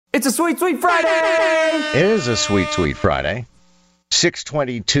It's a sweet, sweet Friday! It is a sweet, sweet Friday.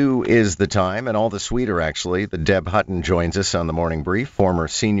 6:22 is the time, and all the sweeter, actually. The Deb Hutton joins us on the Morning Brief, former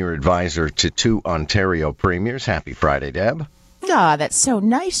senior advisor to 2 Ontario premiers. Happy Friday, Deb. Ah, that's so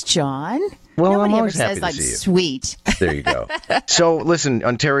nice, John. Well, Nobody I'm ever always happy says, to like, see you. sweet. There you go. So, listen,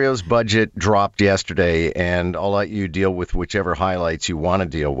 Ontario's budget dropped yesterday, and I'll let you deal with whichever highlights you want to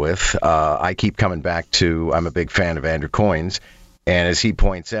deal with. I keep coming back to, I'm a big fan of Andrew Coyne's, and as he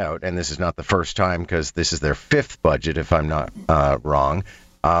points out, and this is not the first time because this is their 5th budget, if I'm not wrong,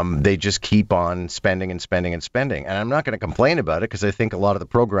 they just keep on spending and spending and spending. And I'm not going to complain about it because I think a lot of the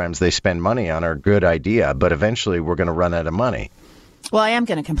programs they spend money on are a good idea, but eventually we're going to run out of money. Well, I am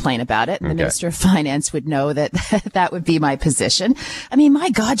going to complain about it, and the Minister of Finance would know that that would be my position. I mean,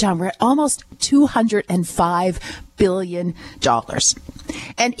 my God, John, we're at almost $205 billion.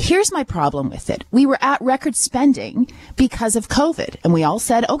 And here's my problem with it. We were at record spending because of COVID, and we all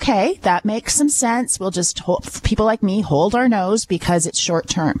said, okay, that makes some sense. We'll just, people like me, hold our nose because it's short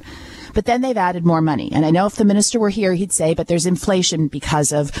term. But then they've added more money. And I know if the minister were here, he'd say, but there's inflation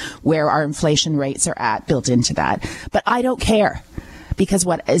because of where our inflation rates are at built into that. But I don't care. Because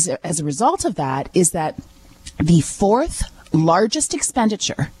what is, as a result of that is that the 4th largest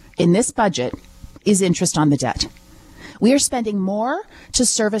expenditure in this budget is interest on the debt. We are spending more to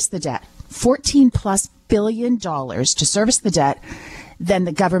service the debt, $14+ billion to service the debt than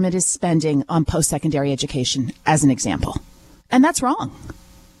the government is spending on post-secondary education, as an example. And that's wrong.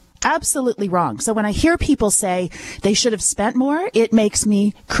 Absolutely wrong. So when I hear people say they should have spent more, it makes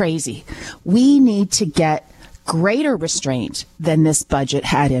me crazy. We need to get greater restraint than this budget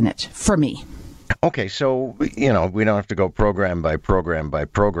had in it, for me. Okay, so, we don't have to go program by program by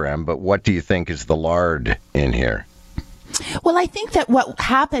program, but what do you think is the lard in here? Well, I think that what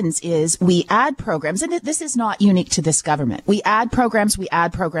happens is we add programs, and this is not unique to this government. We add programs, we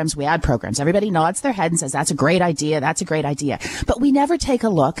add programs, we add programs. Everybody nods their head and says, that's a great idea, that's a great idea. But we never take a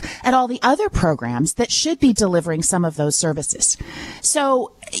look at all the other programs that should be delivering some of those services.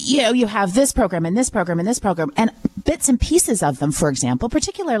 So, you have this program and this program and this program, and bits and pieces of them, for example,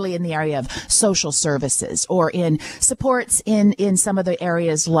 particularly in the area of social services or in supports in some of the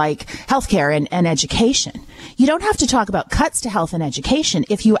areas like healthcare and education. You don't have to talk about cuts to health and education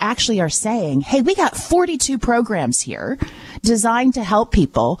if you actually are saying, hey, we got 42 programs here designed to help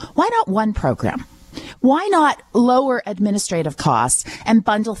people. Why not one program? Why not lower administrative costs and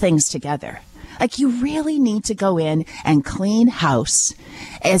bundle things together? Like, you really need to go in and clean house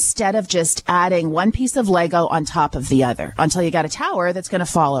instead of just adding one piece of Lego on top of the other until you got a tower that's going to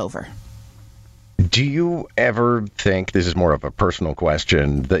fall over. Do you ever think, this is more of a personal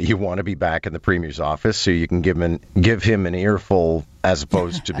question, that you want to be back in the Premier's office so you can give him an earful as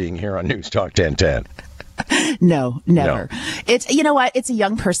opposed to being here on News Talk 1010? No, never. No. It's, you know what? It's a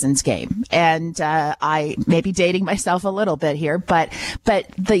young person's game. And I may be dating myself a little bit here, but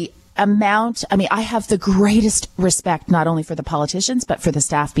the amount, I have the greatest respect not only for the politicians, but for the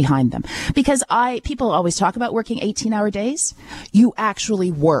staff behind them. Because people always talk about working 18-hour days. You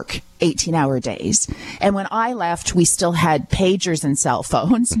actually work 18-hour days. And when I left, we still had pagers and cell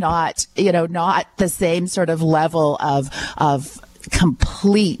phones, not the same sort of level of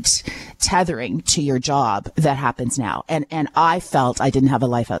complete tethering to your job that happens now. And I felt I didn't have a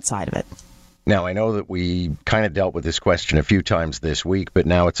life outside of it. Now, I know that we kind of dealt with this question a few times this week, but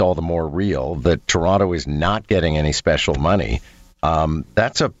now it's all the more real that Toronto is not getting any special money.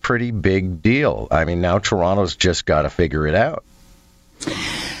 That's a pretty big deal. Now Toronto's just got to figure it out.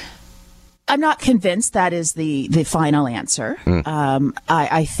 I'm not convinced that is the final answer.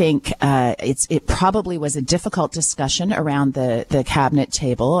 I think it probably was a difficult discussion around the cabinet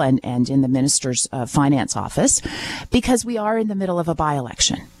table and in the minister's finance office because we are in the middle of a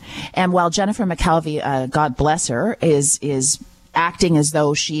by-election. And while Jennifer McKelvey, God bless her, is acting as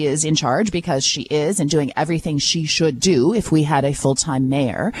though she is in charge because she is and doing everything she should do if we had a full-time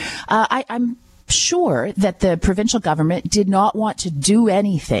mayor, I'm sure that the provincial government did not want to do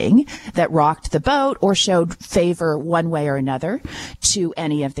anything that rocked the boat or showed favor one way or another to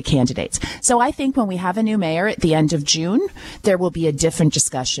any of the candidates. So I think when we have a new mayor at the end of June, there will be a different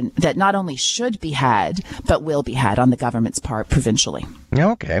discussion that not only should be had, but will be had on the government's part provincially.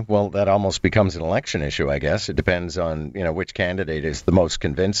 Okay. Well, that almost becomes an election issue, I guess. It depends on, which candidate is the most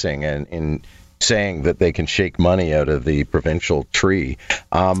convincing and in saying that they can shake money out of the provincial tree.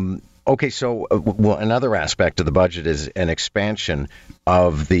 Okay, so another aspect of the budget is an expansion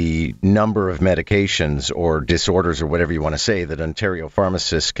of the number of medications or disorders or whatever you want to say that Ontario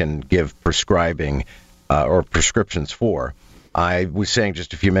pharmacists can give prescribing or prescriptions for. I was saying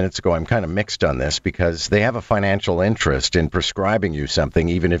just a few minutes ago, I'm kind of mixed on this because they have a financial interest in prescribing you something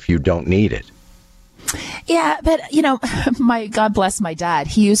even if you don't need it. Yeah, but my God bless my dad.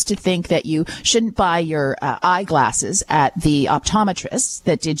 He used to think that you shouldn't buy your eyeglasses at the optometrist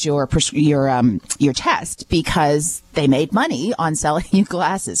that did your test because they made money on selling you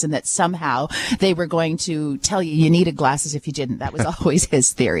glasses, and that somehow they were going to tell you needed glasses if you didn't. That was always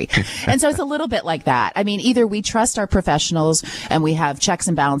his theory. And so it's a little bit like that. I mean, either we trust our professionals and we have checks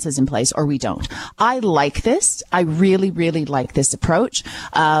and balances in place, or we don't. I like this. I really, really like this approach.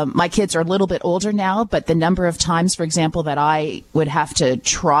 My kids are a little bit older now, but the number of times, for example, that I would have to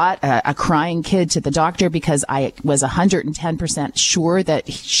trot a crying kid to the doctor because I was 110% sure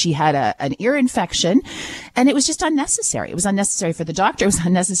that she had an ear infection, and it was just unnecessary. It was unnecessary for the doctor. It was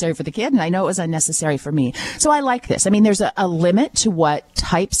unnecessary for the kid. And I know it was unnecessary for me. So I like this. I mean, there's a limit to what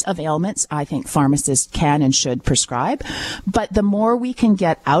types of ailments I think pharmacists can and should prescribe. But the more we can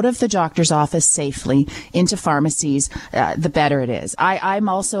get out of the doctor's office safely into pharmacies, the better it is. I'm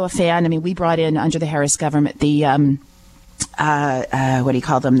also a fan. I mean, we brought in under the Harris government the what do you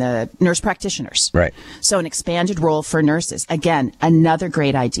call them? The nurse practitioners. Right. So an expanded role for nurses. Again, another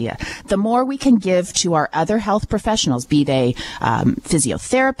great idea. The more we can give to our other health professionals, be they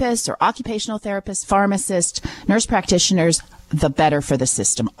physiotherapists or occupational therapists, pharmacists, nurse practitioners, the better for the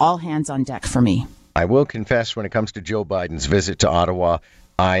system. All hands on deck for me. I will confess, when it comes to Joe Biden's visit to Ottawa,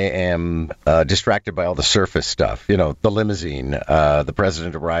 I am distracted by all the surface stuff, the limousine, the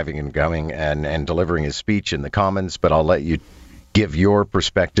president arriving and going and delivering his speech in the Commons. But I'll let you give your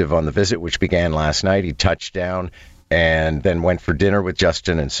perspective on the visit, which began last night. He touched down and then went for dinner with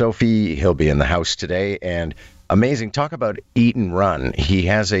Justin and Sophie. He'll be in the House today. And amazing. Talk about eat and run. He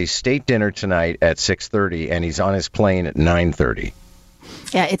has a state dinner tonight at 6:30, and he's on his plane at 9:30.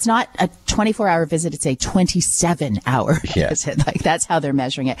 Yeah, it's not a 24-hour visit. It's a 27-hour visit. Like, that's how they're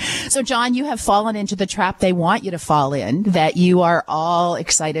measuring it. So, John, you have fallen into the trap they want you to fall in, that you are all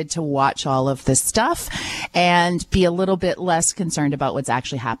excited to watch all of this stuff and be a little bit less concerned about what's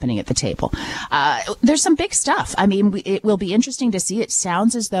actually happening at the table. There's some big stuff. I mean, it will be interesting to see. It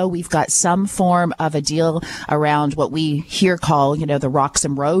sounds as though we've got some form of a deal around what we here call, the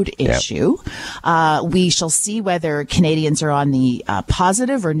Roxham Road issue. We shall see whether Canadians are on the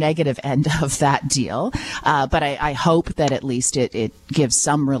positive or negative end of that deal. But I hope that at least it gives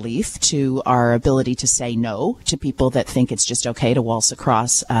some relief to our ability to say no to people that think it's just okay to waltz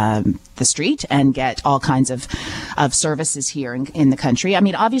across the street and get all kinds of services here in the country. I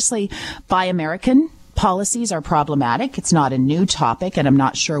mean, obviously, Buy American policies are problematic. It's not a new topic, and I'm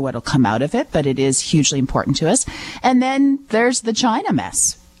not sure what'll come out of it, but it is hugely important to us. And then there's the China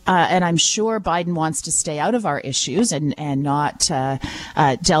mess. And I'm sure Biden wants to stay out of our issues and not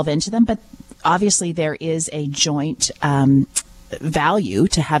delve into them. But obviously, there is a joint value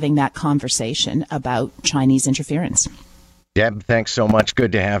to having that conversation about Chinese interference. Deb, thanks so much.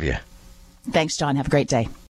 Good to have you. Thanks, John. Have a great day.